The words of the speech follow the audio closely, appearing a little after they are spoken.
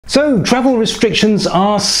So, travel restrictions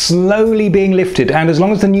are slowly being lifted, and as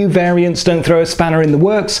long as the new variants don't throw a spanner in the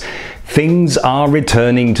works, things are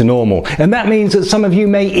returning to normal. And that means that some of you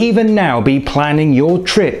may even now be planning your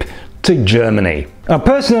trip to Germany.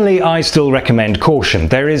 Personally, I still recommend caution.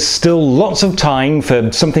 There is still lots of time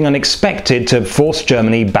for something unexpected to force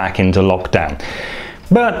Germany back into lockdown.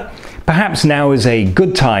 But perhaps now is a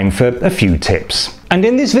good time for a few tips. And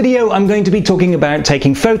in this video, I'm going to be talking about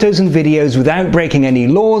taking photos and videos without breaking any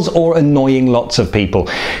laws or annoying lots of people.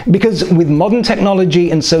 Because with modern technology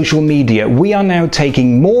and social media, we are now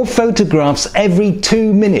taking more photographs every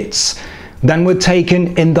 2 minutes than were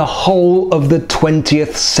taken in the whole of the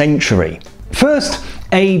 20th century. First,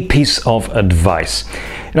 a piece of advice.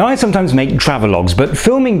 Now, I sometimes make travelogues, but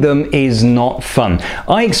filming them is not fun.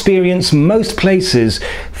 I experience most places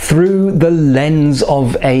through the lens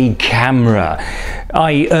of a camera.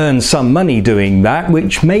 I earn some money doing that,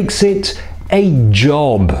 which makes it a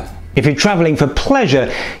job. If you're traveling for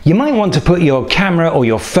pleasure, you might want to put your camera or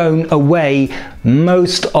your phone away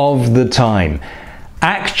most of the time.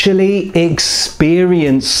 Actually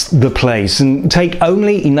experience the place and take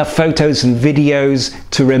only enough photos and videos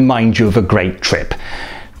to remind you of a great trip.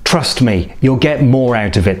 Trust me, you'll get more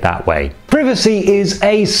out of it that way. Privacy is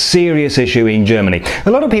a serious issue in Germany.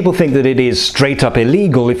 A lot of people think that it is straight up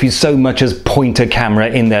illegal if you so much as point a camera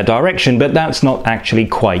in their direction, but that's not actually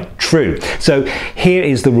quite true. So here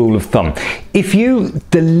is the rule of thumb. If you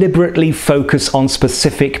deliberately focus on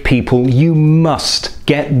specific people, you must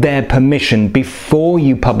get their permission before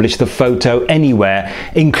you publish the photo anywhere,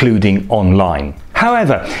 including online.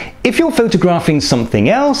 However, if you're photographing something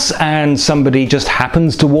else and somebody just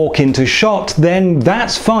happens to walk into shot, then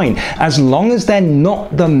that's fine. As long as they're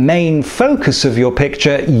not the main focus of your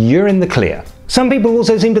picture, you're in the clear. Some people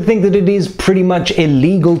also seem to think that it is pretty much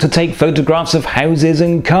illegal to take photographs of houses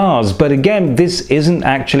and cars, but again, this isn't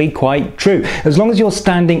actually quite true. As long as you're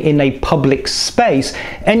standing in a public space,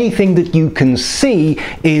 anything that you can see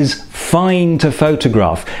is fine to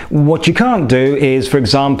photograph. What you can't do is, for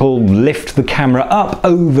example, lift the camera up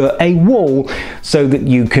over a wall so that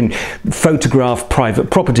you can photograph private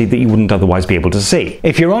property that you wouldn't otherwise be able to see.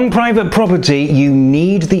 If you're on private property, you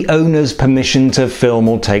need the owner's permission to film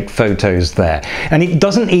or take photos there. And it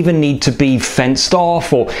doesn't even need to be fenced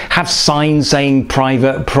off or have signs saying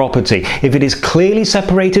private property. If it is clearly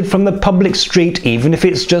separated from the public street, even if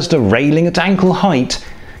it's just a railing at ankle height,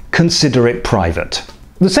 consider it private.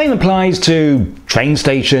 The same applies to train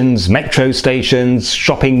stations, metro stations,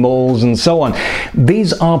 shopping malls, and so on.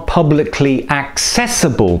 These are publicly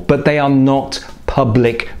accessible, but they are not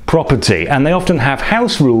public property, and they often have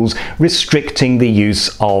house rules restricting the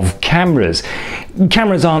use of cameras.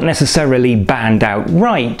 Cameras aren't necessarily banned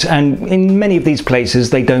outright, and in many of these places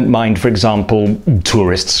they don't mind, for example,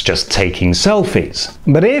 tourists just taking selfies.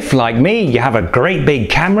 But if, like me, you have a great big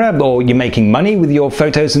camera or you're making money with your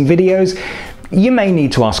photos and videos, you may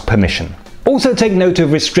need to ask permission. Also take note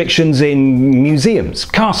of restrictions in museums,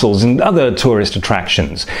 castles and other tourist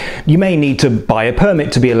attractions. You may need to buy a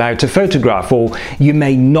permit to be allowed to photograph, or you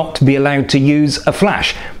may not be allowed to use a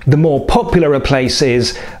flash. The more popular a place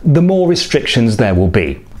is, the more restrictions there will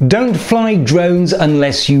be. Don't fly drones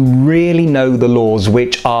unless you really know the laws,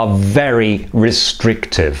 which are very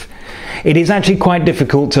restrictive. It is actually quite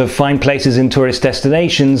difficult to find places in tourist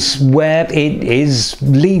destinations where it is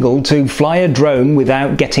legal to fly a drone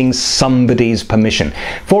without getting somebody's permission.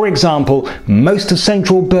 For example, most of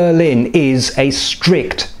central Berlin is a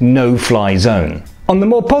strict no-fly zone. On the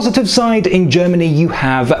more positive side, in Germany you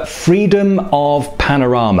have freedom of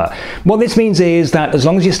panorama. What this means is that as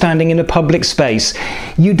long as you're standing in a public space,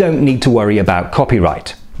 you don't need to worry about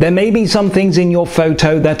copyright. There may be some things in your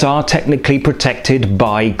photo that are technically protected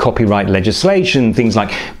by copyright legislation, things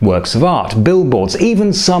like works of art, billboards,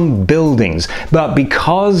 even some buildings. But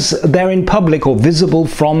because they're in public or visible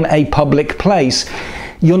from a public place,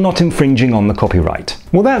 you're not infringing on the copyright.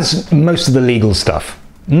 Well, that's most of the legal stuff.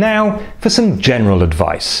 Now, for some general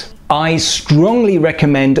advice. I strongly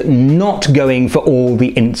recommend not going for all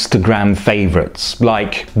the Instagram favorites,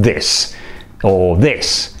 like this, or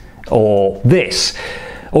this, or this.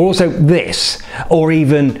 Or also this, or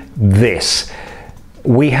even this.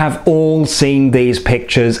 We have all seen these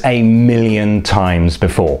pictures a million times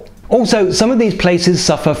before. Also, some of these places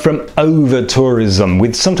suffer from over-tourism,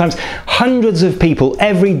 with sometimes hundreds of people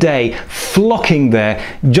every day flocking there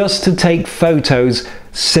just to take photos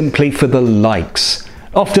simply for the likes.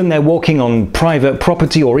 Often they're walking on private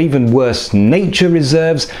property or even worse, nature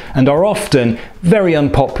reserves, and are often very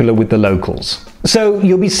unpopular with the locals. So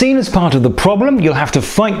you'll be seen as part of the problem, you'll have to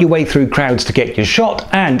fight your way through crowds to get your shot,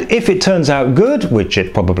 and if it turns out good, which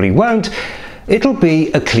it probably won't, it'll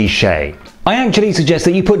be a cliche. I actually suggest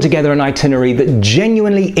that you put together an itinerary that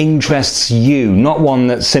genuinely interests you, not one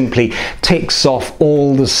that simply ticks off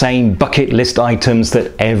all the same bucket list items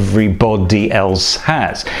that everybody else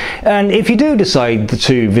has. And if you do decide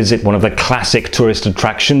to visit one of the classic tourist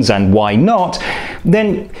attractions, and why not,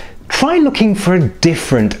 then try looking for a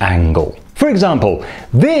different angle. For example,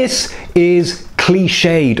 this is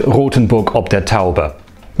cliched Rothenburg ob der Taube.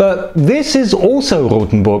 But this is also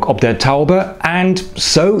Rothenburg ob der Taube, and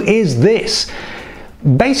so is this.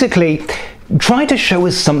 Basically, try to show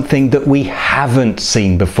us something that we haven't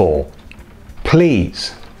seen before.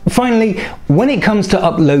 Please. Finally, when it comes to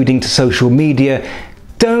uploading to social media,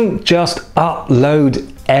 don't just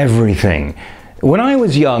upload everything. When I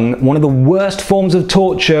was young, one of the worst forms of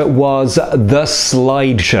torture was the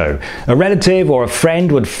slideshow. A relative or a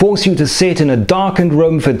friend would force you to sit in a darkened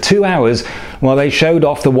room for 2 hours while they showed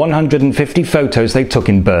off the 150 photos they took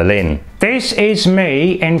in Berlin. This is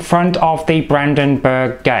me in front of the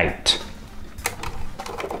Brandenburg Gate.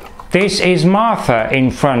 This is Martha in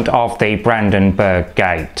front of the Brandenburg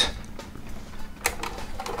Gate.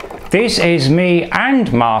 This is me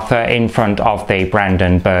and Martha in front of the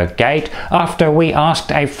Brandenburg Gate after we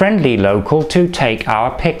asked a friendly local to take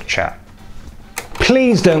our picture.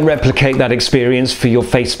 Please don't replicate that experience for your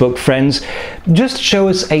Facebook friends. Just show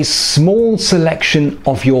us a small selection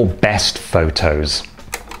of your best photos.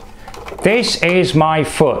 This is my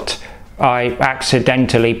foot. I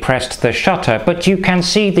accidentally pressed the shutter, but you can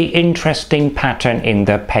see the interesting pattern in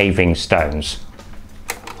the paving stones.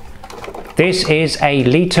 This is a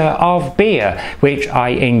litre of beer, which I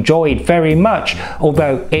enjoyed very much,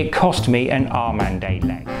 although it cost me an arm and a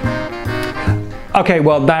leg. Okay,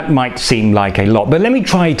 well that might seem like a lot, but let me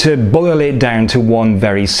try to boil it down to one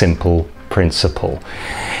very simple principle.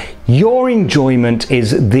 Your enjoyment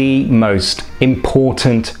is the most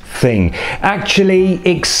important thing. Actually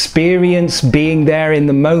experience being there in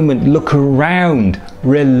the moment, look around,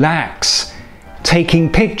 relax.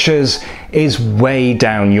 Taking pictures is way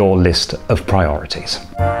down your list of priorities.